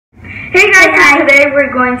Hey guys, today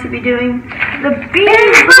we're going to be doing the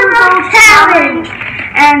Boozled challenge,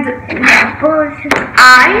 and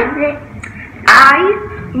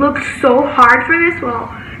I looked so hard for this.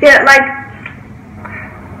 Well, yeah,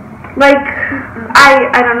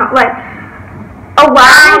 I don't know, like a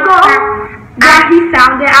while ago. Yeah, he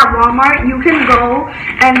found it at Walmart. You can go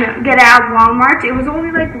and get it at Walmart. It was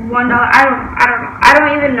only like $1. I don't know. I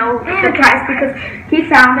don't even know the price because he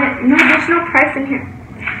found it. No, there's no price in here.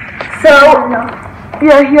 So,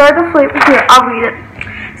 yeah, here are the flavors. Here, I'll read it.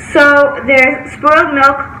 So, there's spoiled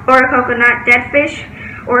milk or coconut, dead fish,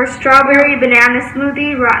 or strawberry banana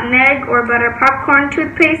smoothie, rotten egg, or butter popcorn,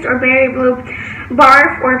 toothpaste, or berry blue,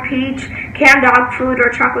 barf, or peach, canned dog food, or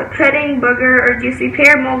chocolate pudding, booger, or juicy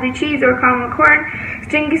pear, moldy cheese, or caramel corn,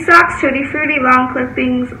 stinky socks, tutti frutti, long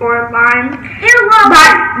clippings, or lime.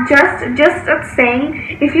 But just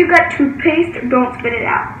saying, if you got toothpaste, don't spit it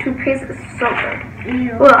out. Toothpaste is so good.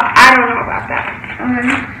 Well, I don't know about that.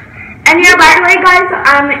 And yeah, by the way, guys,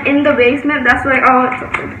 I'm in the basement. That's why. Oh, it's so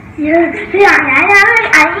good. Yeah,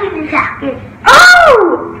 I need to tap it.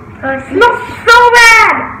 Oh! It smells so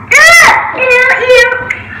bad! Ew.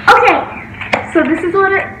 Okay. So this is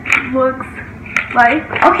what it looks like.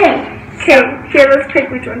 Okay, here, let's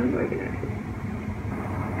pick which one we're gonna do.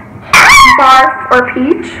 Barf or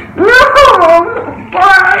peach? No!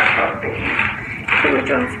 Barf or peach. Okay, which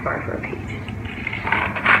one's barf or peach?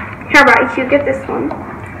 How about you get this one?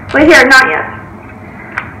 Wait, here, not yet.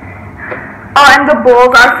 Oh, and the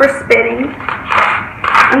bowls are for spitting.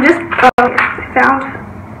 I found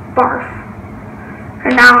barf.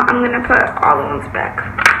 And now I'm gonna put all the ones back.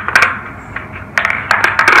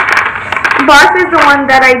 Barf is the one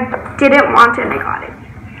that I didn't want and I got it.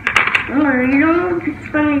 Oh, you don't know what's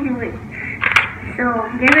going to do it. So,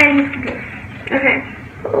 get ready for this. Okay.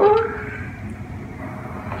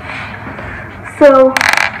 So,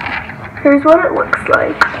 here's what it looks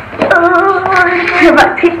like. Here,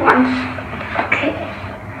 but pick one. Okay.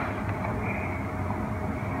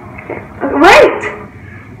 Wait!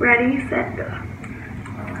 Ready, set, go.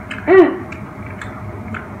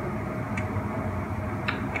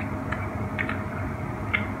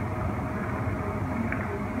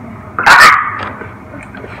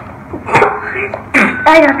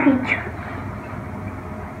 I got peach.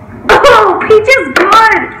 Oh, peach is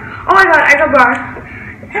good! Oh my god, I got barf.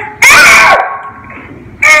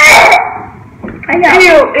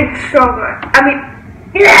 Ew, it's so good. I mean,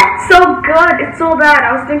 it's so good. It's so bad.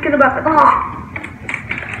 I was thinking about the peach.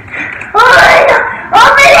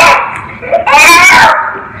 Open it!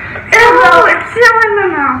 Ew, it's still in my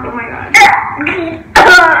mouth. Oh my god.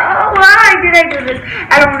 Why did I do this?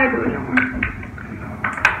 I don't want to do it no more.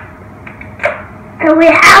 And we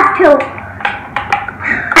have to.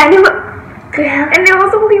 And there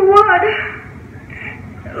was only one.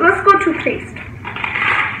 Let's go toothpaste.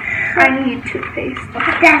 I need toothpaste.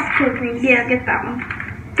 That's toothpaste. Yeah, get that one.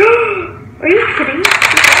 Are you kidding?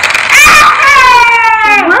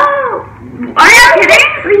 Hey! Whoa! Are you kidding?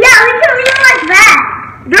 Yeah, we can leave it like that.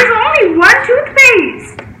 There's only one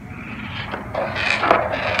toothpaste.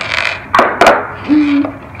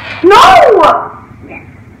 No!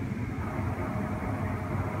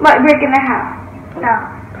 Like, break it in half. No.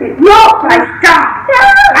 Please. No! Stop!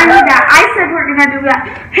 I know that. I said we're gonna do that.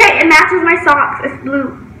 Hey, it matches my socks. It's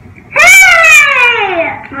blue.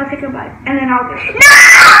 Hey! I'll take a bite, and then I'll do it. No!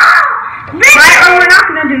 Right? Or we're not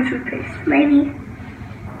gonna do toothpaste. Maybe.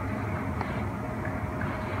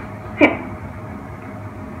 Here.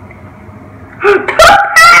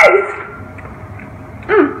 Toothpaste!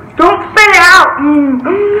 Don't spit it out.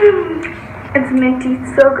 It's minty. It's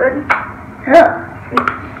so good.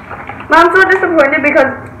 I'm so disappointed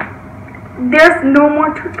because there's no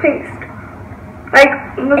more toothpaste. Like,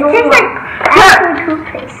 it tastes like actual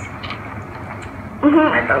toothpaste. I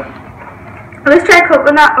thought. Let's try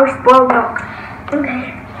coconut or spoiled milk. Okay.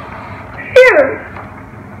 Here.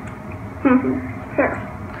 Here.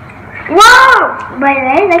 Whoa! But I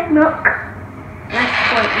like milk. Like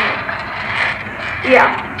spoiled milk. Yeah.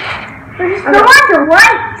 There's so much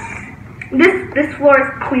white. This floor is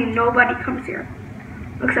clean. Nobody comes here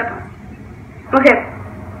except us. Okay.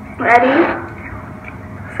 Ready?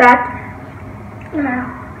 Set. No.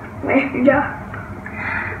 Wait. Yeah.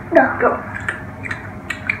 Go.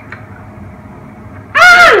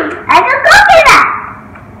 I can coconut.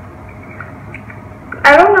 I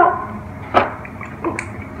don't know.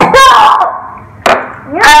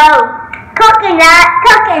 No. Coconut.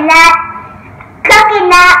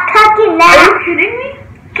 Are you kidding me?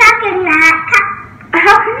 Coconut.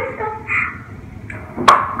 How can you spell?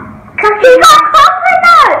 He got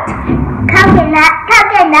coconut.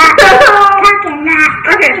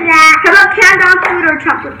 Okay.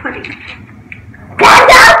 chocolate pudding?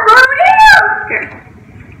 Here.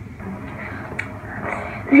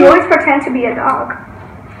 You always pretend to be a dog.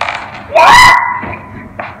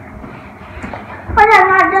 But I'm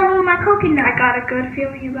not done with my coconut. I got a good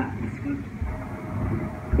feeling about this one.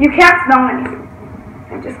 You can't smell anything.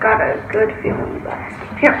 I just got a good feeling about it.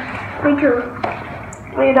 Here. Me too.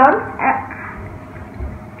 Are you done?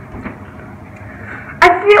 I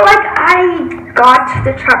feel like I got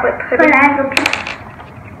the chocolate pudding. But I go pee.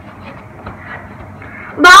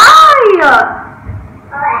 Bye!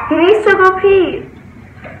 He needs to go pee.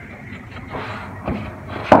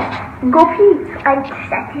 Go pee. I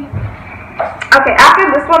said it. Okay, after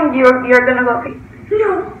this one, you're gonna go pee. No.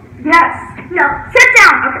 Yes. No. Sit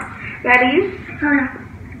down. Okay. Ready?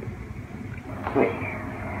 Wait.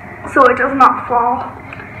 So it does not fall.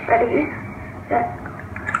 Ready? Set.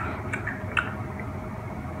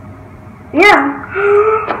 Yeah.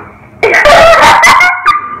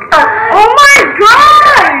 Oh my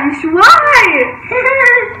gosh! Why?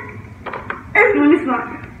 Let me smell.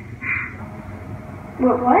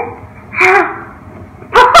 What?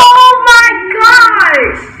 Oh my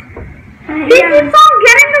gosh! He keeps on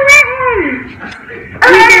getting the right one.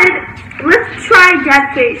 Let's try dead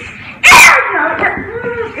fish.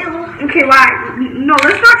 Okay, why? No,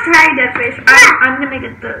 let's not try dead fish. I'm gonna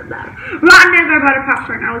get the rotten egg or butter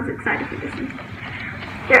popcorn. I was excited for this one.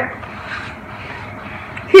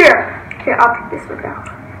 Here, I'll take this one out.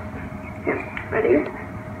 Here, ready?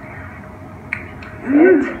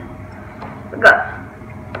 Go.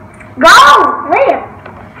 Go! Wait.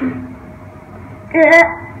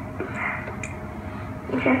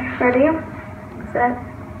 Okay, ready? Set.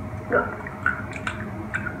 Go.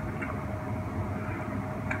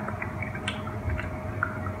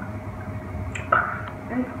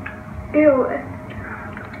 Ew.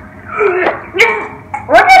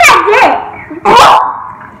 What did I get?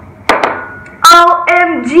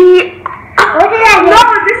 OMG. What did I get? No,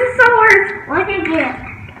 this is so worse. What did I get?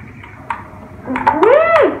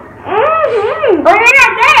 What did I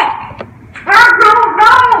get?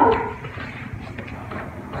 No.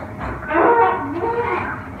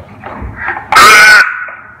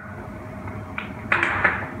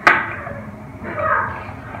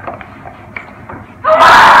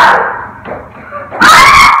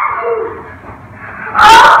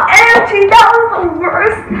 OMG, that was the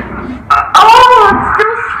worst.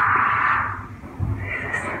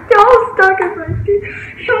 It's still stuck in my teeth.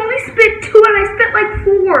 He only spit 2 and I spit like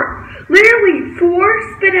 4. Literally, 4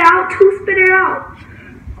 spit it out, 2 spit it out.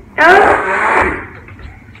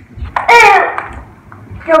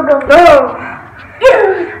 Go.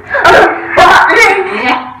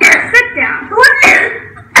 Sit down.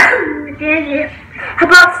 How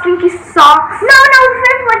about stinky socks? No,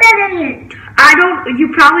 first what did I get? You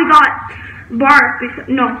probably got barf because,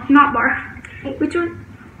 no, not barf. Which one?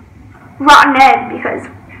 Rotten egg because,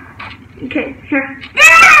 okay, here.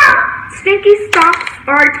 Stinky socks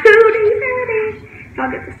are tooty. I'll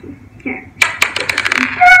get this one. Here.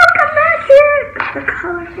 Come back here. Got the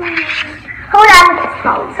colorful one. Hold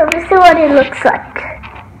on. So this is what it looks like.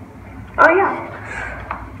 Oh yeah.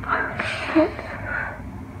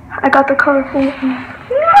 I got the colorful one.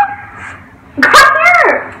 Come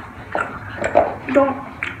here. Don't.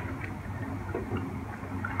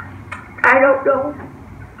 I don't know.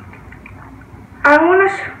 I wanna.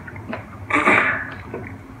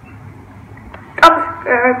 I'm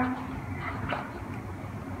scared.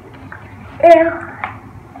 Ew.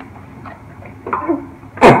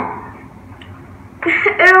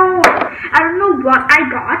 I don't know what I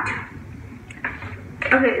got.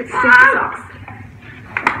 Okay, it's stinky socks.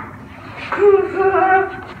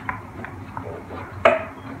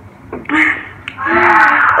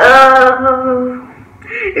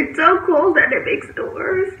 It's so cold that it makes it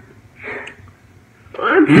worse.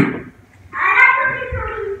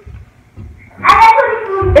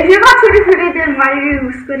 If you got tutti frutti, then why do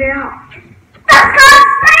you spit it out?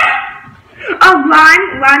 Oh,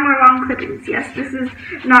 lime or long clippings. Yes, this is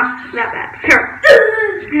not that bad. Here,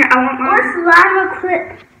 I want one. What's lime or clip?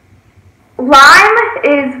 Lime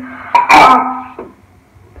is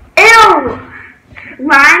ew.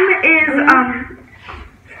 Lime is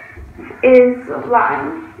lime.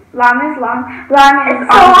 Lime is lime. Lime is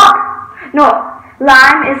no.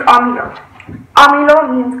 Lime is amino. Amino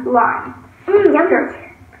means lime. Yummy.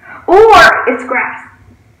 Or it's grass.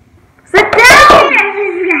 Sit down.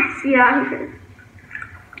 Yes. Yeah, he says.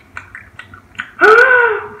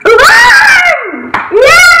 Lime!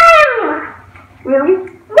 Yum! Really?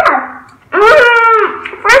 Yeah.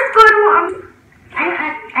 First good one. I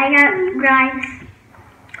got rice.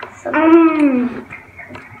 So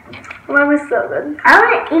That was so good. I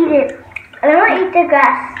want to eat it. I don't want to eat the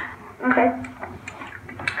grass. Okay.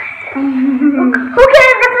 Who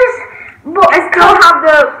cares if this? I still have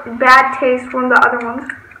the bad taste from the other ones.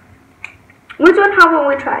 Which one haven't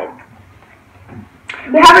we tried?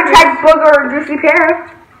 We haven't tried booger or juicy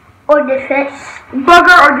pear. Or the fish.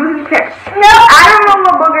 Booger or juicy pear. No. I don't know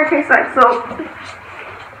what booger tastes like, so.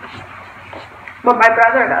 But my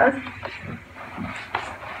brother does.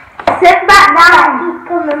 Sit back down. Eat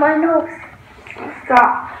gum in my nose. Stop.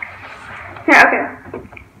 Here, okay.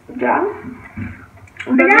 John?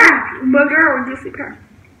 Booger or juicy pear?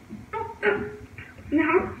 No.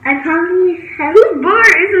 I probably have. Whose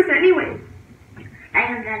booger is this anyway? I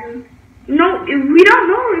have that one. No, we don't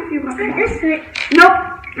know if you got it. This way. Nope.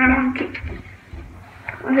 Okay.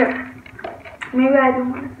 Okay. Maybe I don't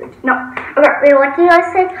want to switch. No. Okay. Wait, what did I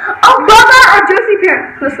say? Oh, booger or juicy pear?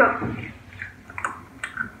 Let's go.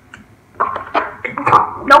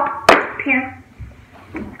 Nope. Pear.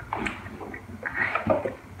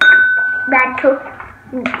 Bad too.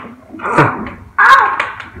 Oh!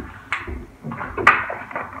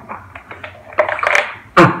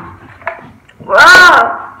 Wow!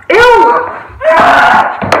 Ew!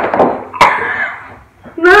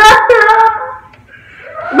 No!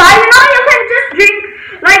 But you know you can just drink,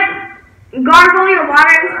 like, gargle your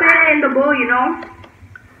water and spit it in the bowl, you know?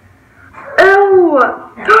 Ew!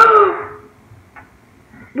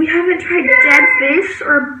 We haven't tried dead fish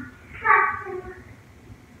or...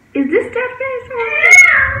 Is this dead fish?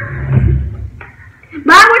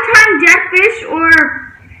 But we're trying dead fish or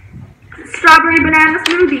strawberry banana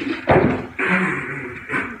smoothie.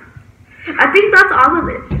 I think that's all of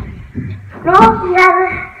it. No, we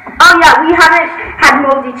haven't. Oh yeah, we haven't had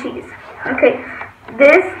moldy cheese. Okay,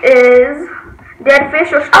 this is dead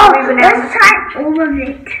fish or strawberry banana. Let's try all of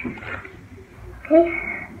it. Okay.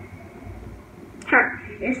 Sure.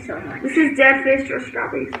 There's so much. This is dead fish or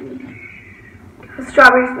strawberry smoothie.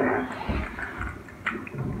 Strawberry banana.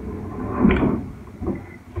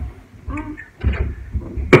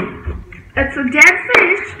 It's a dead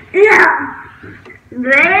fish. Yeah.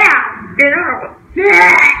 There. Get out.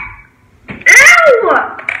 Yeah. Ew!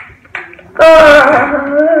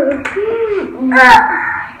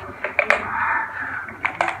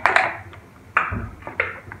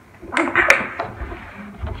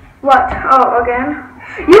 What? Oh, again?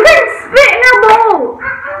 You can spit in a bowl!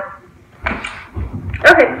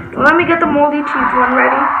 Okay, let me get the moldy cheese one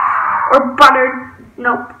ready. Or buttered,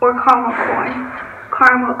 nope, or caramel corn.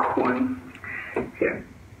 Caramel corn. Here.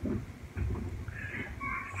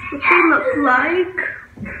 What they look like.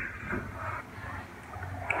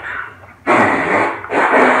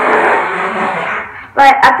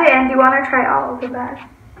 But at the end, you want to try all of that.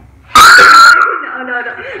 No.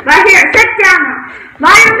 Right here, sit down now.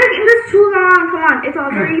 Why are you making this too long? Come on, it's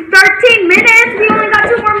already 13 minutes. We only got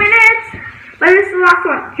 2 more minutes. But this is the last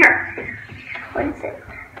one. Here. What is it?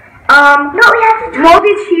 No, we have to try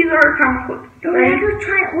moldy cheese or caramel corn. No, we have to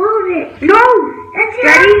try all of it. No. That's it.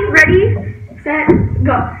 Ready, set,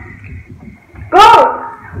 go. Go.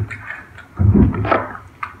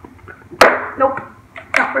 Nope,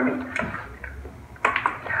 not for me.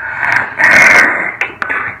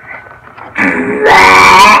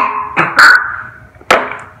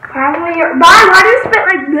 Why do you spit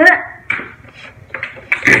like that?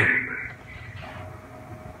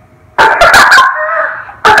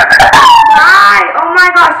 Bye. Oh my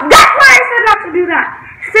gosh. That's why I said not to do that.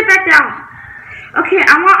 Sit back down. Okay, I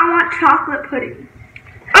want chocolate pudding.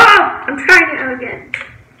 Oh, I'm trying it again.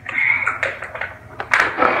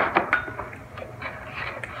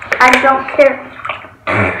 I don't care.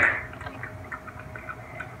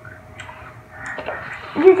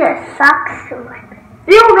 You just sucks so much.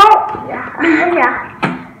 You don't. Yeah.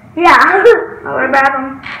 Oh, what about them?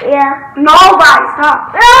 Yeah. No, bye. Stop.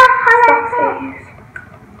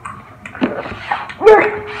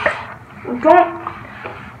 Don't.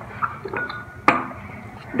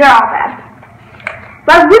 They're all bad.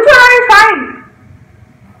 But which one are you trying?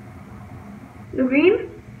 The green?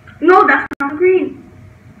 No, that's not green.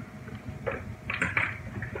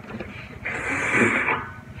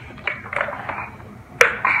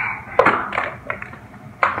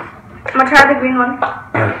 I'm gonna try the green one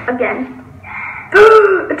again.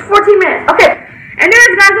 It's 14 minutes. Okay.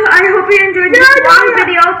 Anyways, guys, I hope you enjoyed this long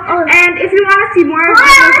video. And if you want to see more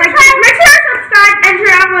videos like this, make sure to subscribe and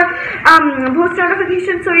turn on with post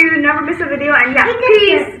notifications so you never miss a video. And yeah,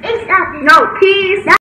 peace. It's not. No, peace.